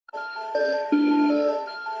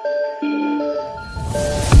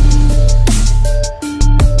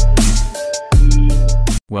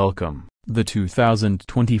Welcome. The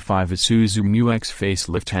 2025 Isuzu Mu-X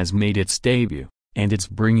facelift has made its debut, and it's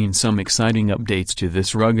bringing some exciting updates to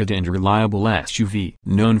this rugged and reliable SUV.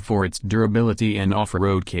 Known for its durability and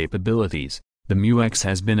off-road capabilities, the Mu-X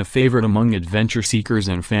has been a favorite among adventure seekers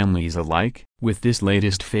and families alike. With this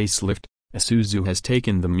latest facelift, Isuzu has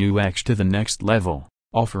taken the Mu-X to the next level,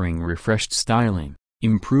 offering refreshed styling,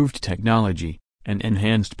 improved technology, and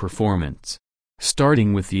enhanced performance.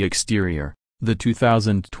 Starting with the exterior, the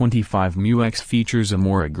 2025 Mu-X features a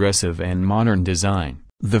more aggressive and modern design.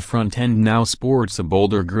 The front end now sports a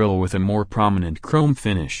bolder grille with a more prominent chrome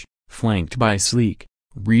finish, flanked by sleek,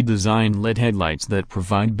 redesigned LED headlights that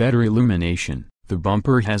provide better illumination. The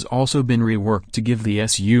bumper has also been reworked to give the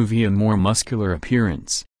SUV a more muscular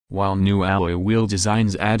appearance, while new alloy wheel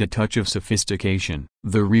designs add a touch of sophistication.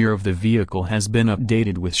 The rear of the vehicle has been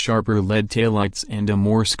updated with sharper LED taillights and a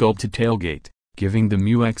more sculpted tailgate, giving the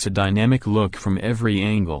Mu-X a dynamic look from every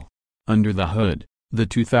angle. Under the hood, the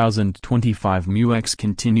 2025 Mu-X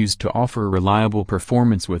continues to offer reliable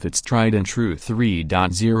performance with its tried-and-true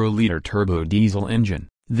 3.0-liter turbo diesel engine.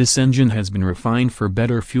 This engine has been refined for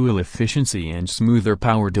better fuel efficiency and smoother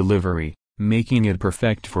power delivery, making it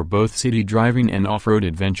perfect for both city driving and off-road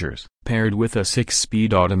adventures. Paired with a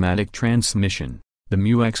 6-speed automatic transmission, the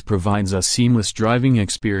Mu-X provides a seamless driving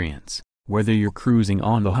experience, whether you're cruising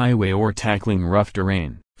on the highway or tackling rough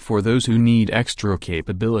terrain. For those who need extra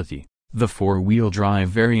capability, the 4-wheel drive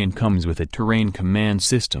variant comes with a terrain command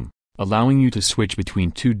system, allowing you to switch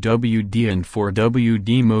between 2WD and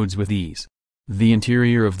 4WD modes with ease. The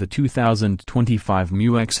interior of the 2025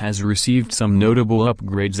 Mu-X has received some notable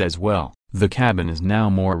upgrades as well. The cabin is now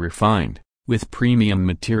more refined, with premium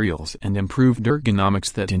materials and improved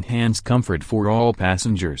ergonomics that enhance comfort for all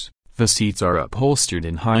passengers. The seats are upholstered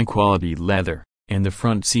in high-quality leather, and the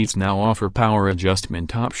front seats now offer power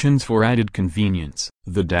adjustment options for added convenience.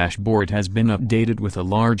 The dashboard has been updated with a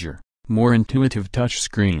larger, more intuitive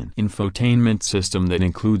touchscreen infotainment system that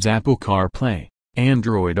includes Apple CarPlay,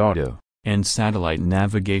 Android Auto, and satellite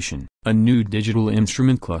navigation. A new digital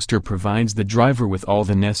instrument cluster provides the driver with all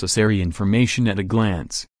the necessary information at a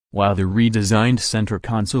glance, while the redesigned center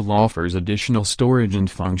console offers additional storage and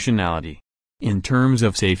functionality. In terms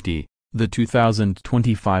of safety, the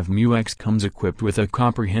 2025 Mu-X comes equipped with a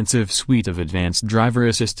comprehensive suite of advanced driver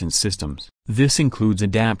assistance systems. This includes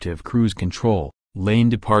adaptive cruise control, lane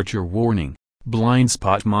departure warning, blind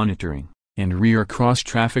spot monitoring, and rear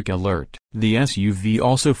cross-traffic alert. The SUV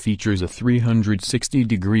also features a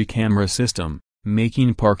 360-degree camera system,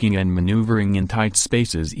 making parking and maneuvering in tight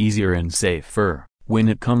spaces easier and safer. When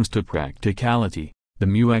it comes to practicality, the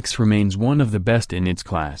Mu-X remains one of the best in its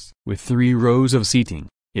class. With 3 rows of seating,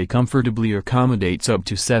 it comfortably accommodates up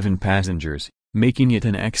to 7 passengers, making it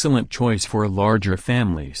an excellent choice for larger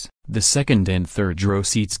families. The second and third row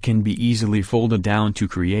seats can be easily folded down to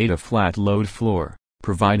create a flat load floor,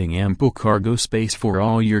 providing ample cargo space for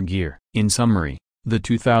all your gear. In summary, the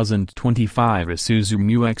 2025 Isuzu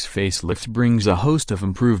Mu-X facelift brings a host of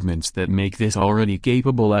improvements that make this already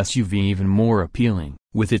capable SUV even more appealing.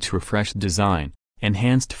 With its refreshed design,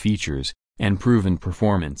 enhanced features, and proven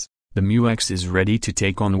performance, the Mu-X is ready to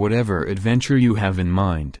take on whatever adventure you have in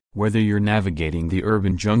mind. Whether you're navigating the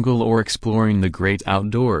urban jungle or exploring the great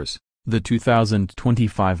outdoors, the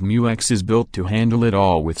 2025 Mu-X is built to handle it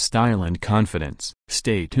all with style and confidence.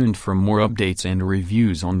 Stay tuned for more updates and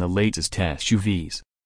reviews on the latest SUVs.